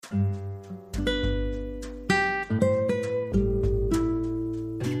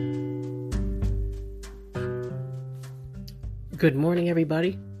Good morning,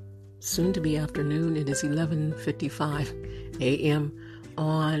 everybody. Soon to be afternoon. It is 11:55 a.m.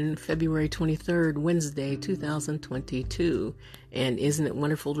 on February 23rd, Wednesday, 2022. And isn't it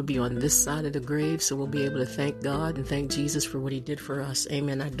wonderful to be on this side of the grave so we'll be able to thank God and thank Jesus for what he did for us.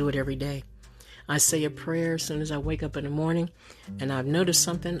 Amen. I do it every day. I say a prayer as soon as I wake up in the morning, and I've noticed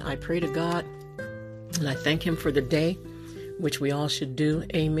something. I pray to God, and I thank him for the day, which we all should do.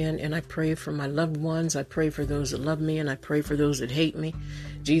 Amen. And I pray for my loved ones. I pray for those that love me, and I pray for those that hate me.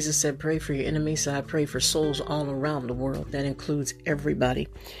 Jesus said, pray for your enemies. So I pray for souls all around the world. That includes everybody.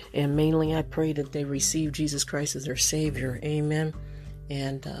 And mainly I pray that they receive Jesus Christ as their Savior. Amen.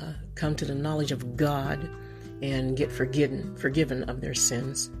 And come to the knowledge of God and get forgiven of their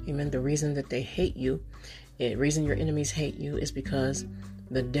sins. Amen. The reason that they hate you, the reason your enemies hate you is because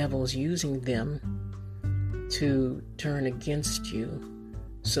the devil's using them to turn against you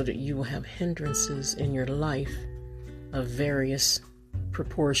so that you will have hindrances in your life of various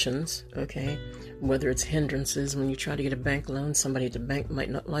proportions, okay? Whether it's hindrances when you try to get a bank loan, somebody at the bank might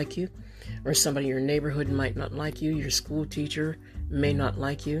not like you, or somebody in your neighborhood might not like you, your school teacher may not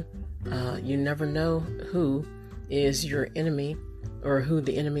like you. You never know who is your enemy or who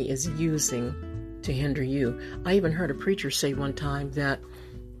the enemy is using to hinder you. I even heard a preacher say one time that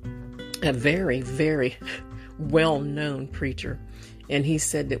a very, very well-known preacher, and he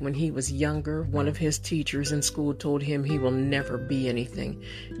said that when he was younger, one of his teachers in school told him he will never be anything.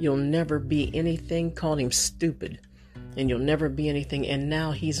 You'll never be anything, called him stupid, and you'll never be anything. And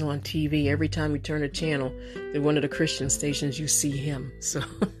now he's on TV. Every time you turn a channel at one of the Christian stations, you see him. So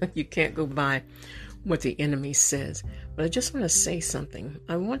you can't go by what the enemy says. But I just want to say something.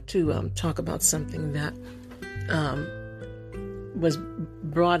 I want to talk about something that was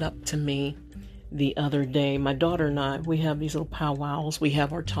brought up to me the other day. My daughter and I, we have these little powwows. We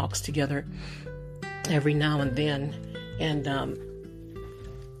have our talks together every now and then. And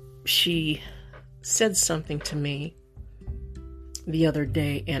she said something to me the other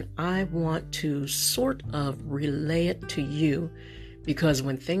day, and I want to sort of relay it to you, because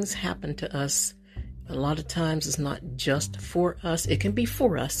when things happen to us, a lot of times it's not just for us. It can be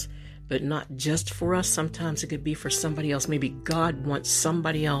for us, but not just for us. Sometimes it could be for somebody else. Maybe God wants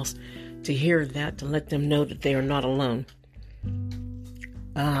somebody else to hear that, to let them know that they are not alone.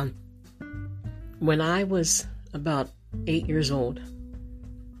 When I was about 8 years old,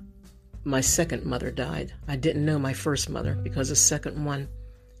 my second mother died. I didn't know my first mother because the second one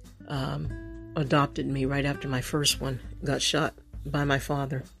adopted me right after my first one got shot by my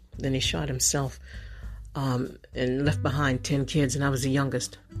father. Then he shot himself and left behind 10 kids, and I was the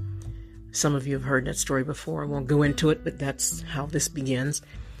youngest. Some of you have heard that story before. I won't go into it, but that's how this begins.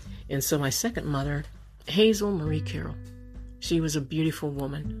 And so my second mother, Hazel Marie Carroll, she was a beautiful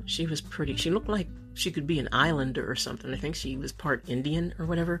woman. She was pretty. She looked like she could be an islander or something. I think she was part Indian or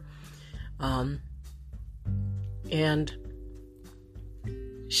whatever. And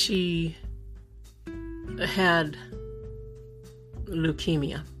she had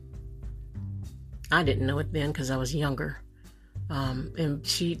leukemia. I didn't know it then because I was younger. And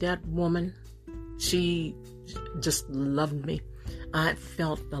that woman, she just loved me. I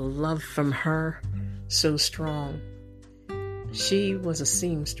felt the love from her so strong. She was a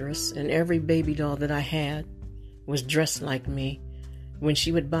seamstress, and every baby doll that I had was dressed like me. When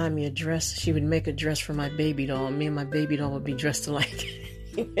she would buy me a dress, she would make a dress for my baby doll, and me and my baby doll would be dressed alike.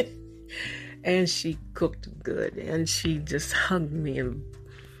 And she cooked good, and she just hugged me, and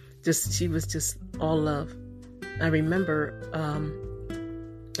she was just all love. I remember,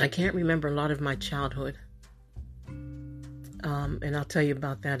 I can't remember a lot of my childhood. And I'll tell you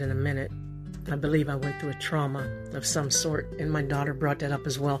about that in a minute. I believe I went through a trauma of some sort, and my daughter brought that up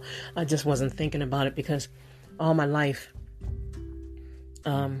as well. I just wasn't thinking about it because all my life,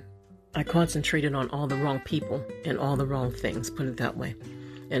 I concentrated on all the wrong people and all the wrong things, put it that way.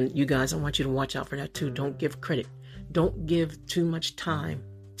 And you guys, I want you to watch out for that too. Don't give credit. Don't give too much time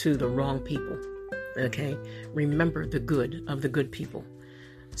to the wrong people, okay? Remember the good of the good people.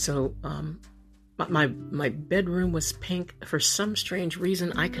 So, my bedroom was pink. For some strange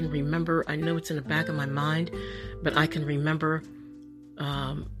reason, I can remember, I know it's in the back of my mind, but I can remember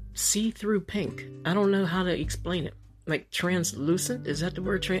see-through pink. I don't know how to explain it. Like translucent, is that the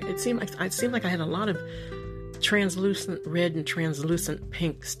word? It seemed like I had a lot of translucent red and translucent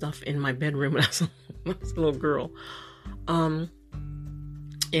pink stuff in my bedroom when I was a little girl.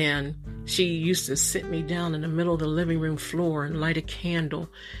 And she used to sit me down in the middle of the living room floor and light a candle,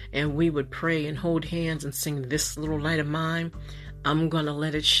 and we would pray and hold hands and sing, "This little light of mine, I'm gonna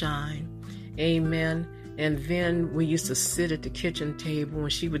let it shine." Amen. And then we used to sit at the kitchen table,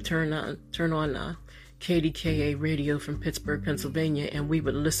 and she would turn on KDKA radio from Pittsburgh, Pennsylvania, and we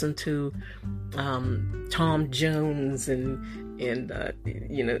would listen to Tom Jones and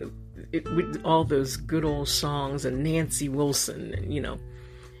all those good old songs, and Nancy Wilson,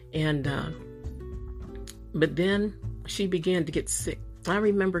 and but then she began to get sick. I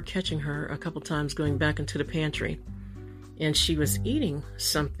remember catching her a couple times going back into the pantry, and she was eating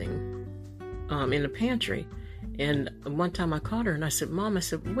something in the pantry. And one time I caught her and I said, "Mom," I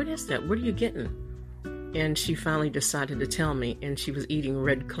said, "what is that? What are you getting?" And she finally decided to tell me, and she was eating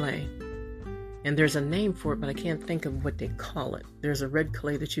red clay. And there's a name for it, but I can't think of what they call it. There's a red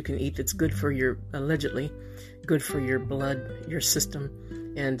clay that you can eat that's good for allegedly good for your blood, your system.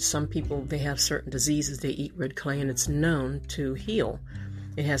 And some people, they have certain diseases, they eat red clay, and it's known to heal.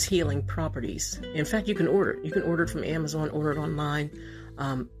 It has healing properties. In fact, you can order it. You can order it from Amazon, order it online.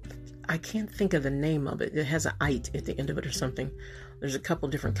 I can't think of the name of it. It has an "ite" at the end of it or something. There's a couple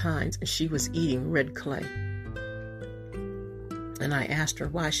different kinds, and she was eating red clay. And I asked her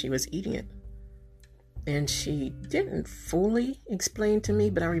why she was eating it. And she didn't fully explain to me,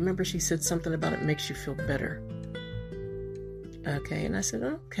 but I remember she said something about it makes you feel better. Okay, and I said,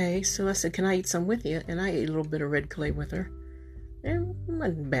 okay. So I said, can I eat some with you? And I ate a little bit of red clay with her. And it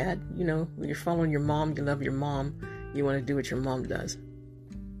wasn't bad. When you're following your mom, you love your mom, you want to do what your mom does.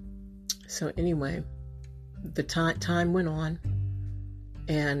 So anyway, the time went on,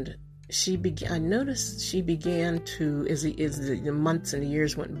 and I noticed she began to, as the months and the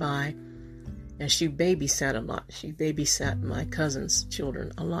years went by, and she babysat a lot. She babysat my cousin's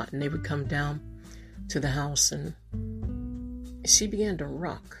children a lot, and they would come down to the house, and she began to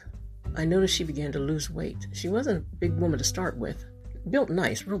rock. I noticed she began to lose weight. She wasn't a big woman to start with. Built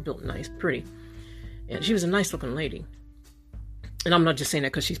nice, pretty. And she was a nice looking lady. And I'm not just saying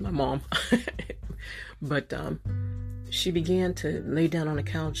that because she's my mom. But she began to lay down on the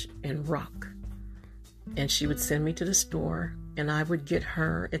couch and rock. And she would send me to the store, and I would get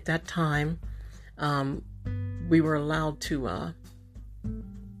her. At that time, we were allowed to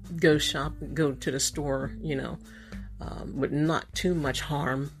go to the store, with not too much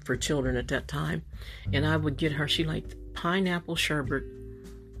harm for children at that time. And I would get her, she liked pineapple sherbet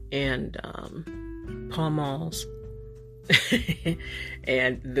and Pall Malls.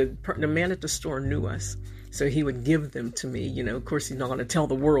 And the man at the store knew us, so he would give them to me. Of course, he's not going to tell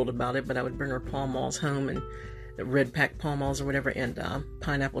the world about it, but I would bring her Pall Malls home, and the red pack Pall Malls or whatever, and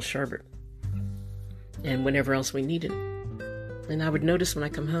pineapple sherbet, and whatever else we needed. And I would notice when I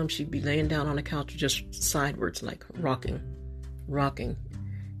come home, she'd be laying down on the couch just sideways, like rocking.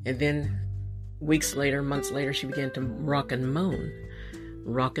 And then weeks later, months later, she began to rock and moan.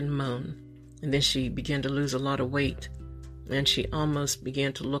 And then she began to lose a lot of weight. And she almost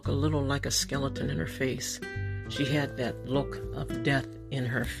began to look a little like a skeleton in her face. She had that look of death in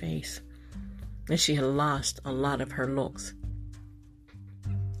her face. And she had lost a lot of her looks.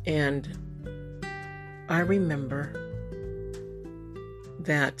 And I remember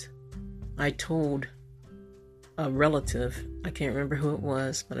that I told a relative, I can't remember who it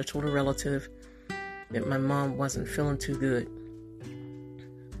was, but I told a relative that my mom wasn't feeling too good.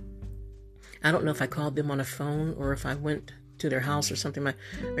 I don't know if I called them on a phone or if I went to their house or something. I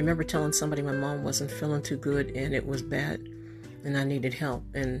remember telling somebody my mom wasn't feeling too good and it was bad and I needed help,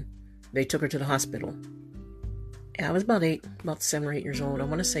 and they took her to the hospital. I was about 7 or 8 years old. I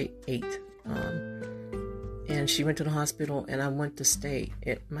want to say 8. And she went to the hospital, and I went to stay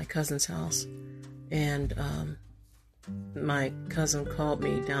at my cousin's house. And my cousin called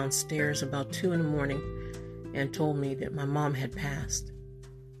me downstairs about 2 a.m. and told me that my mom had passed.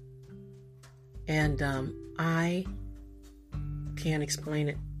 And I can't explain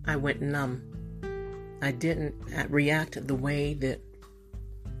it. I went numb. I didn't react the way that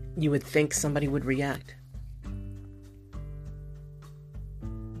you would think somebody would react.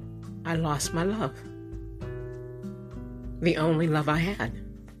 I lost my love. The only love I had.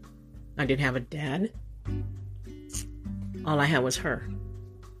 I didn't have a dad. All I had was her.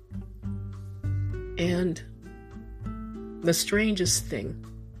 And the strangest thing,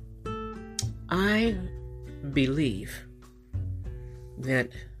 I believe that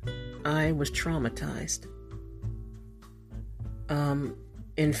I was traumatized.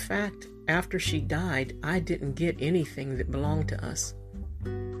 In fact, after she died, I didn't get anything that belonged to us.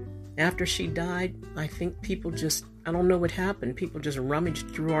 After she died, I think people just, I don't know what happened. People just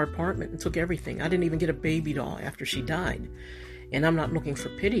rummaged through our apartment and took everything. I didn't even get a baby doll after she died. And I'm not looking for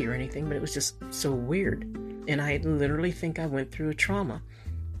pity or anything, but it was just so weird. And I literally think I went through a trauma.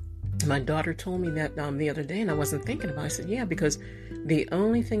 My daughter told me that the other day, and I wasn't thinking about it. I said, yeah, because the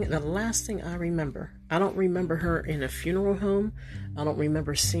last thing I remember, I don't remember her in a funeral home. I don't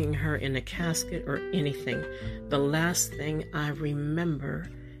remember seeing her in a casket or anything. The last thing I remember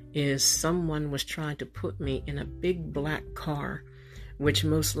is someone was trying to put me in a big black car, which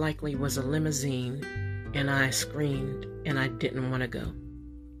most likely was a limousine, and I screamed, and I didn't want to go.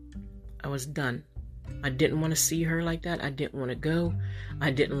 I was done. I didn't want to see her like that. I didn't want to go.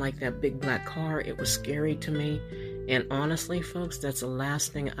 I didn't like that big black car. It was scary to me. And honestly, folks, that's the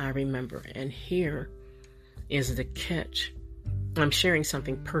last thing I remember. And here is the catch. I'm sharing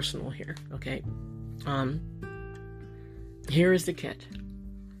something personal here, okay? Here is the catch.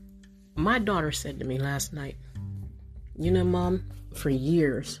 My daughter said to me last night, you know, Mom, for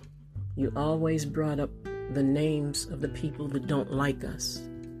years, you always brought up the names of the people that don't like us.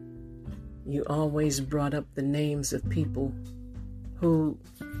 You always brought up the names of people who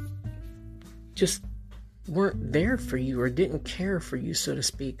just weren't there for you or didn't care for you, so to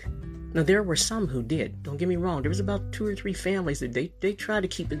speak. Now, there were some who did. Don't get me wrong. There was about 2 or 3 families that they tried to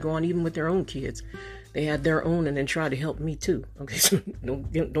keep it going, even with their own kids. They had their own and then tried to help me too. Okay, so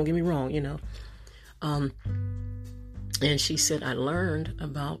don't get me wrong, you know. And she said, I learned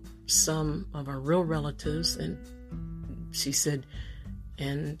about some of our real relatives, and she said,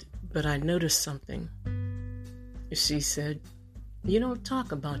 but I noticed something. She said, you don't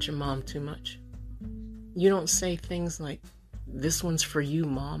talk about your mom too much. You don't say things like, this one's for you,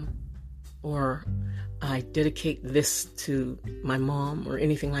 Mom, or I dedicate this to my mom, or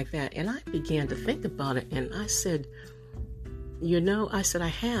anything like that. And I began to think about it, and I said, I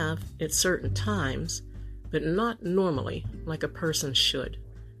have at certain times, but not normally, like a person should.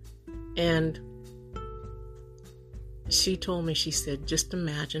 And she told me, she said, just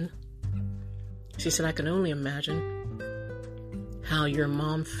imagine. She said, I can only imagine how your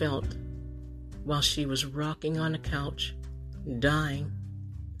mom felt while she was rocking on the couch, dying,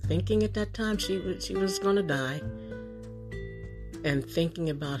 thinking at that time she was going to die, and thinking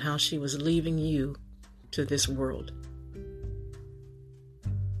about how she was leaving you to this world.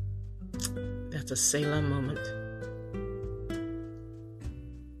 That's a Selah moment.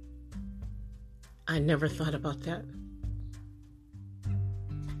 I never thought about that.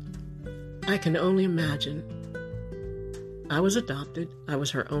 I can only imagine. I was adopted. I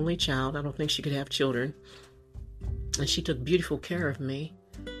was her only child. I don't think she could have children. And she took beautiful care of me.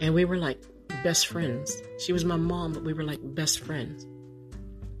 And we were like best friends. She was my mom, but we were like best friends.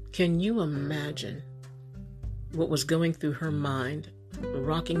 Can you imagine what was going through her mind,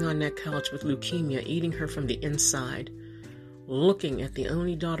 rocking on that couch with leukemia, eating her from the inside, looking at the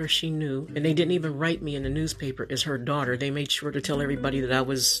only daughter she knew? And they didn't even write me in the newspaper as her daughter. They made sure to tell everybody that I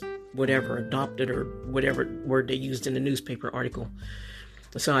was whatever, adopted, or whatever word they used in the newspaper article.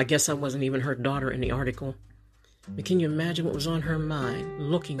 So I guess I wasn't even her daughter in the article. But can you imagine what was on her mind,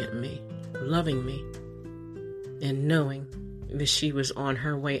 looking at me, loving me, and knowing that she was on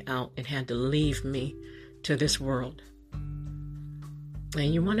her way out and had to leave me to this world?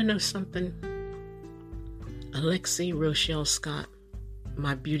 And you want to know something? Alexi Rochelle Scott,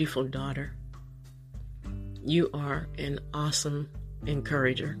 my beautiful daughter, you are an awesome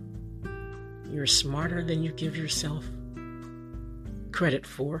encourager. You're smarter than you give yourself credit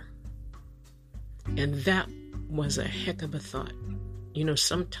for. And that was a heck of a thought. You know,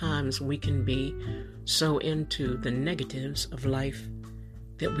 sometimes we can be so into the negatives of life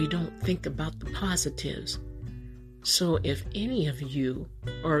that we don't think about the positives. So if any of you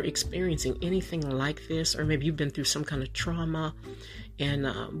are experiencing anything like this, or maybe you've been through some kind of trauma, and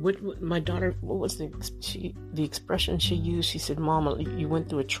what my daughter, what was the expression she used? She said, Mama, you went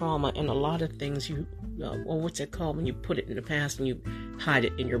through a trauma, and a lot of things what's it called when you put it in the past and you hide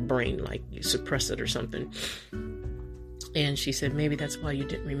it in your brain, like you suppress it or something. And she said, maybe that's why you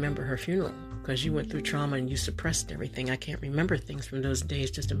didn't remember her funeral, because you went through trauma and you suppressed everything. I can't remember things from those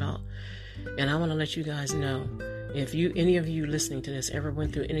days just about. And I want to let you guys know, if any of you listening to this ever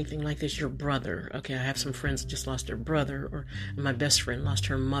went through anything like this, your brother, okay, I have some friends that just lost their brother, or my best friend lost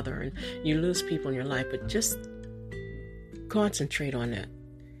her mother, and you lose people in your life, but just concentrate on that.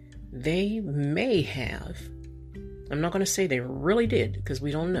 They may have, I'm not going to say they really did, because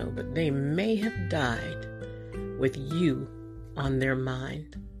we don't know, but they may have died with you on their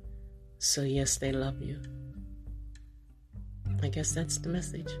mind. So yes, they love you. I guess that's the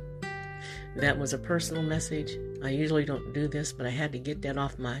message. That was a personal message. I usually don't do this, but I had to get that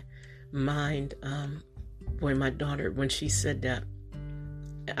off my mind. Boy, my daughter, when she said that,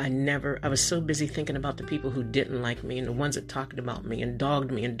 I was so busy thinking about the people who didn't like me, and the ones that talked about me and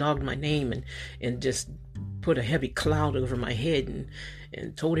dogged my name, and just put a heavy cloud over my head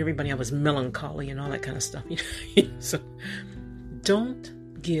and told everybody I was melancholy and all that kind of stuff. So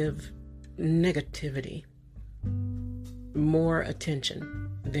don't give negativity more attention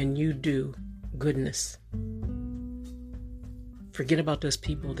than you do goodness. Forget about those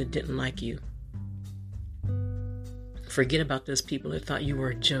people that didn't like you. Forget about those people that thought you were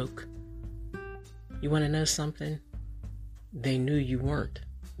a joke. You want to know something? They knew you weren't.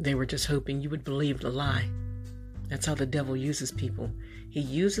 They were just hoping you would believe the lie. That's how the devil uses people. He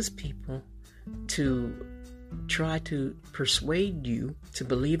uses people to try to persuade you to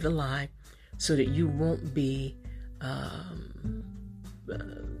believe the lie so that you won't be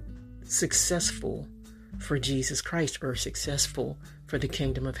successful for Jesus Christ or successful for the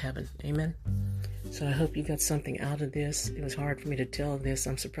kingdom of heaven. Amen. So I hope you got something out of this. It was hard for me to tell this.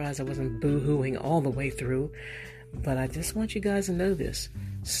 I'm surprised I wasn't boo-hooing all the way through. But I just want you guys to know this.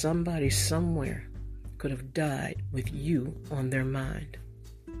 Somebody somewhere could have died with you on their mind.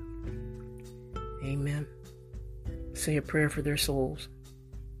 Amen. Say a prayer for their souls.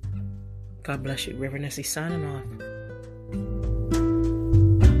 God bless you. Reverend Essie signing off.